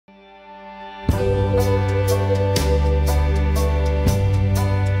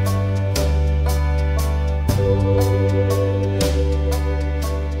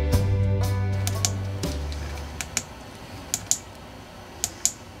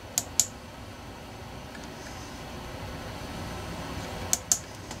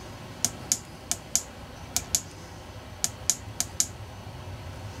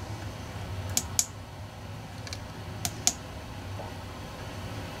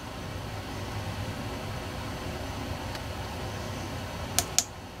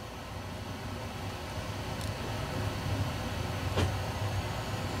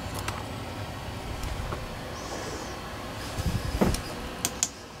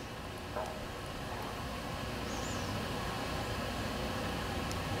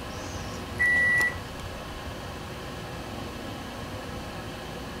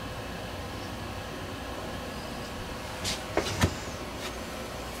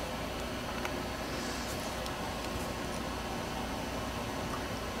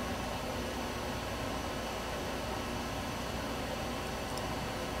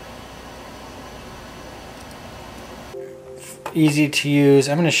easy to use.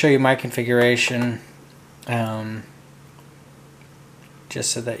 I'm going to show you my configuration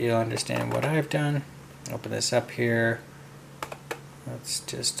just so that you'll understand what I've done. Open this up here. Let's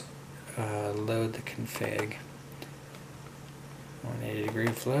just load the config. 180 degree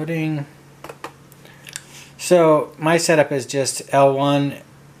floating. So my setup is just L1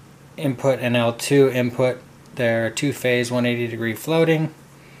 input and L2 input. They're two-phase 180 degree floating,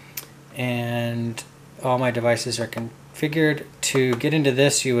 and all my devices are configured. To get into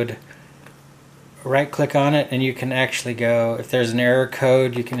this, you would right click on it and you can actually go, if there's an error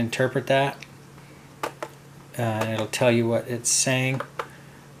code, you can interpret that and it'll tell you what it's saying.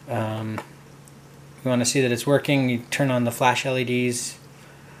 You want to see that it's working, you turn on the flash LEDs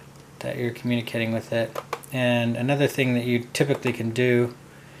that you're communicating with it. And another thing that you typically can do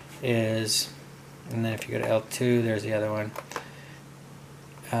is, and then if you go to L2, there's the other one.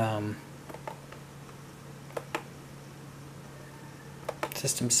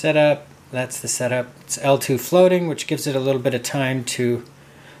 System setup, that's the setup. It's L2 floating, which gives it a little bit of time to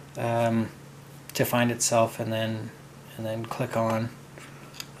find itself, and then click on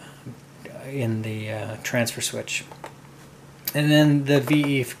in the transfer switch. And then the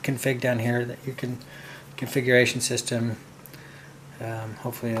VE config down here that you can configuration system.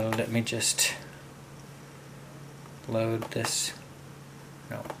 Hopefully it'll let me just load this.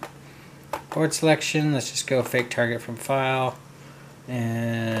 No. Board selection, let's just go fake target from file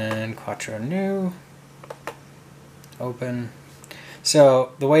and Quattro new. Open.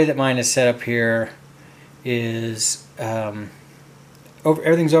 So the way that mine is set up here is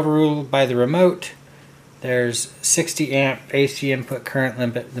everything's overruled by the remote. There's 60 amp AC input current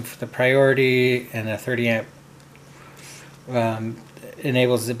limit for the priority, and a 30 amp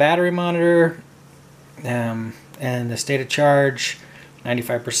enables the battery monitor, and the state of charge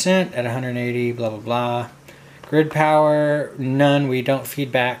 95% at 180, blah blah blah. Grid power, none. We don't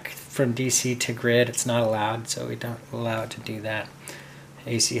feedback from DC to grid. It's not allowed, so we don't allow it to do that.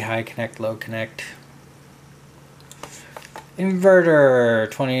 AC high connect, low connect. Inverter,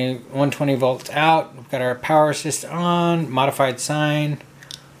 120 volts out. We've got our power assist on. Modified sine,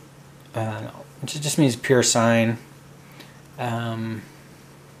 which just means pure sine.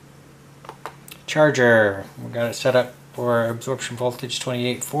 Charger, we've got it set up for absorption voltage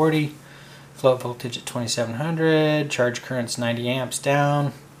 2840. Float voltage at 2700. Charge current's 90 amps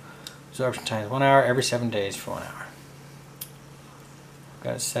down. Absorption time is 1 hour every 7 days for 1 hour.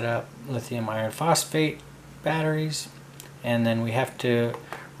 Got it set up lithium iron phosphate batteries, and then we have to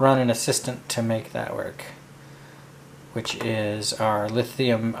run an assistant to make that work, which is our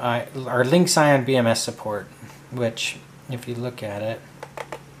our Lynx Ion BMS support, which if you look at it,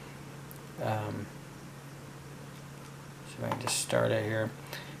 so I can just start it here.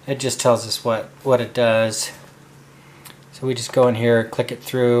 It just tells us what it does. So we just go in here, click it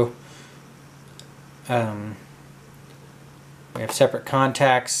through. We have separate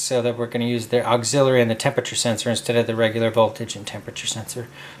contacts so that we're going to use the auxiliary and the temperature sensor instead of the regular voltage and temperature sensor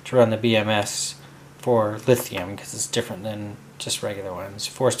to run the BMS for lithium, because it's different than just regular ones.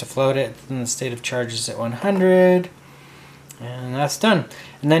 Forced to float it, and the state of charge is at 100, and that's done.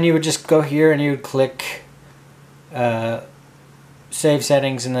 And then you would just go here and you would click save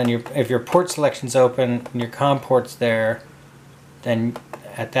settings, and then if your port selection's open and your COM port's there, then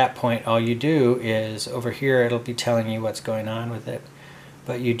at that point all you do is over here it'll be telling you what's going on with it,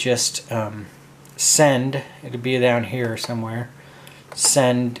 but you just send, it'll be down here somewhere,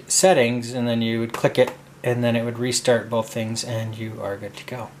 send settings, and then you would click it and then it would restart both things and you are good to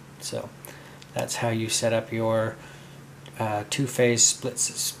go. So that's how you set up your two-phase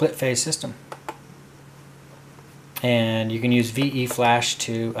split phase system. And you can use VE Flash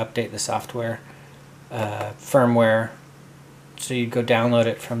to update the software firmware. So you'd go download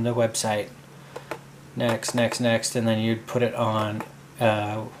it from the website. Next, and then you'd put it on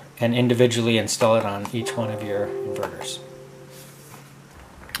and individually install it on each one of your inverters.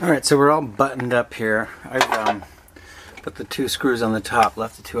 Alright, so we're all buttoned up here. I've put the 2 screws on the top,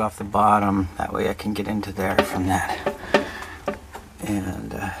 left the 2 off the bottom. That way I can get into there from that and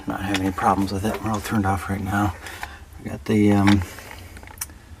not have any problems with it. We're all turned off right now. We got the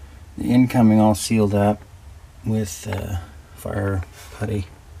incoming all sealed up with fire putty.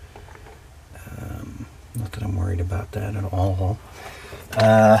 Not that I'm worried about that at all.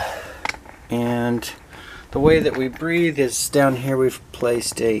 And the way that we breathe is down here. We've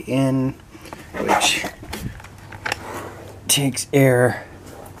placed a in, which takes air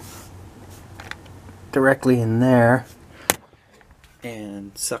directly in there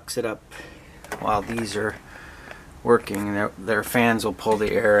and sucks it up while these are working. Their fans will pull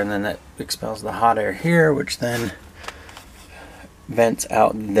the air, and then that expels the hot air here, which then vents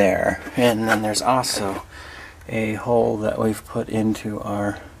out there. And then there's also a hole that we've put into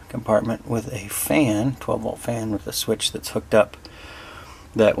our compartment with a fan, 12-volt fan with a switch that's hooked up,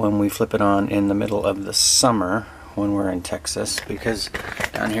 that when we flip it on in the middle of the summer when we're in Texas, because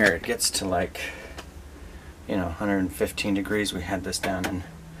down here it gets to like, you know, 115 degrees. We had this down in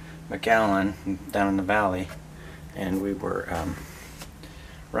McAllen, down in the valley, and we were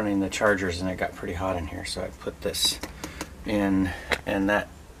running the chargers and it got pretty hot in here, so I put this in, and that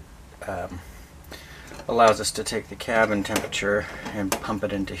allows us to take the cabin temperature and pump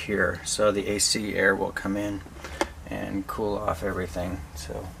it into here, so the AC air will come in and cool off everything,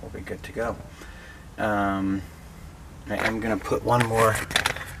 so we'll be good to go. I am going to put one more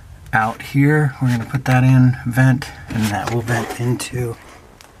out here. We're going to put that in vent, and that will vent into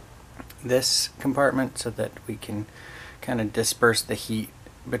this compartment so that we can kind of disperse the heat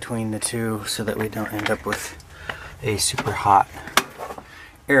between the two so that we don't end up with a super hot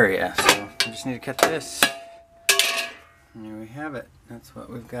area. So we just need to cut this, and there we have it. That's what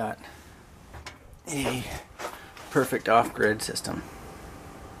we've got. A perfect off-grid system.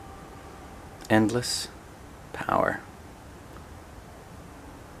 Endless power.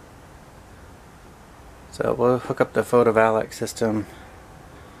 So we'll hook up the photovoltaic system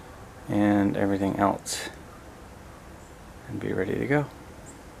and everything else and be ready to go.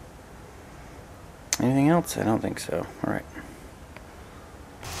 Anything else? I don't think so. Alright.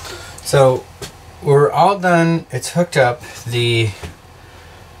 So we're all done. It's hooked up. The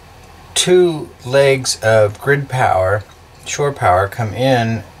two legs of grid power, shore power, come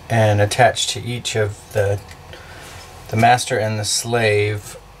in and attach to each of the master and the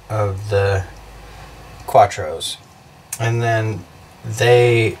slave of the Quattros, and then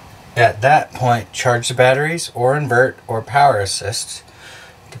they at that point charge the batteries or invert or power assist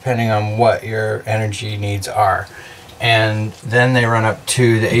depending on what your energy needs are, and then they run up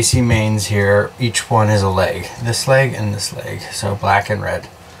to the AC mains here. Each one is a leg, this leg and this leg, so black and red,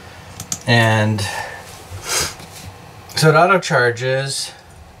 and so it auto charges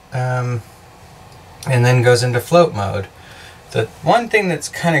and then goes into float mode. The one thing that's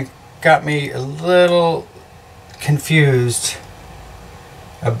kind of got me a little confused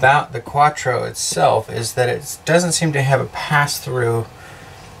about the Quattro itself is that it doesn't seem to have a pass-through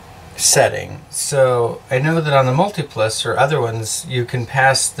setting. So I know that on the Multiplus or other ones you can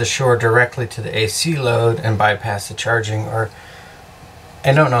pass the shore directly to the AC load and bypass the charging, or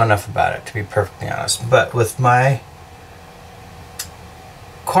I don't know enough about it to be perfectly honest, but with my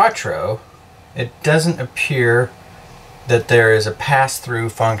Quattro it doesn't appear that there is a pass-through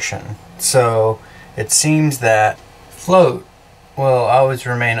function. So it seems that float will always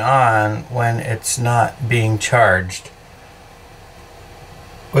remain on when it's not being charged,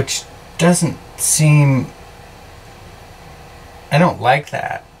 which doesn't seem, I don't like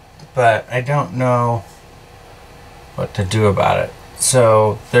that, but I don't know what to do about it.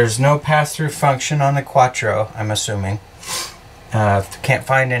 So there's no pass-through function on the Quattro, I'm assuming. Can't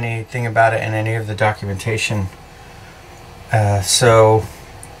find anything about it in any of the documentation. So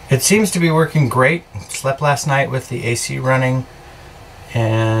it seems to be working great. Slept last night with the AC running,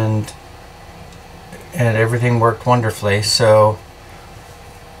 and everything worked wonderfully. So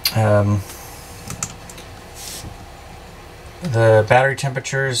the battery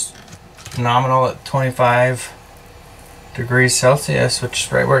temperature is nominal at 25 degrees Celsius, which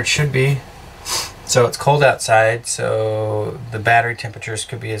is right where it should be. So it's cold outside, so the battery temperatures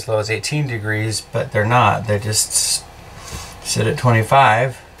could be as low as 18 degrees, but they're not. They just sit at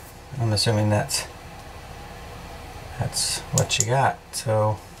 25. I'm assuming that's what you got.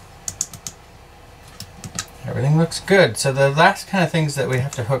 So everything looks good. So the last kind of things that we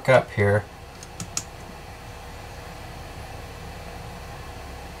have to hook up here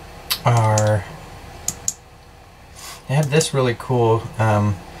are, they have this really cool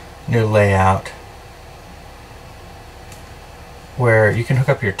new layout where you can hook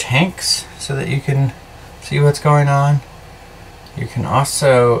up your tanks so that you can see what's going on. You can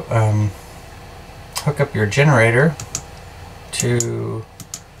also hook up your generator to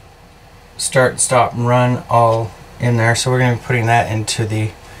start, stop, and run all in there. So we're going to be putting that into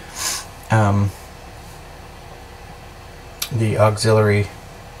the auxiliary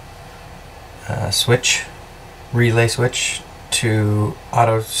switch, relay switch, to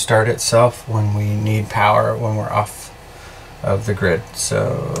auto start itself when we need power when we're off of the grid.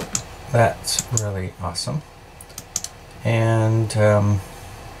 So that's really awesome. And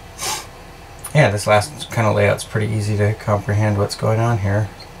yeah, this last kind of layout's pretty easy to comprehend what's going on here,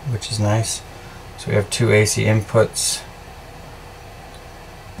 which is nice. So we have two AC inputs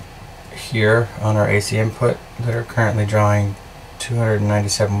here on our AC input that are currently drawing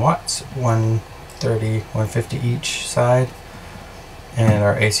 297 watts, 130, 150 each side. And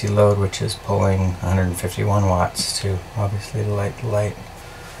our AC load, which is pulling 151 watts to obviously light the light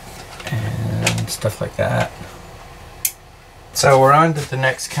and stuff like that. So we're on to the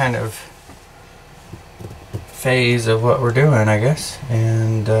next kind of phase of what we're doing, I guess.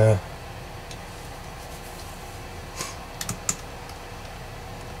 And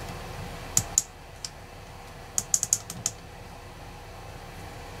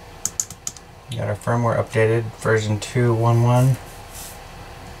got our firmware updated, version 2.11.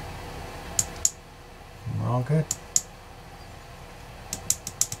 We're all good.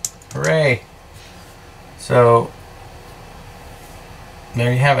 Hooray! So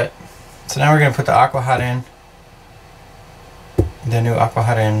there you have it. So now we're going to put the aqua hot in, the new aqua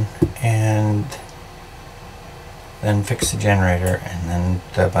hot in, and then fix the generator, and then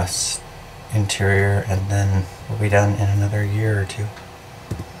the bus interior, and then we'll be done in another year or two.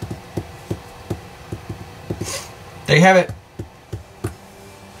 There you have it.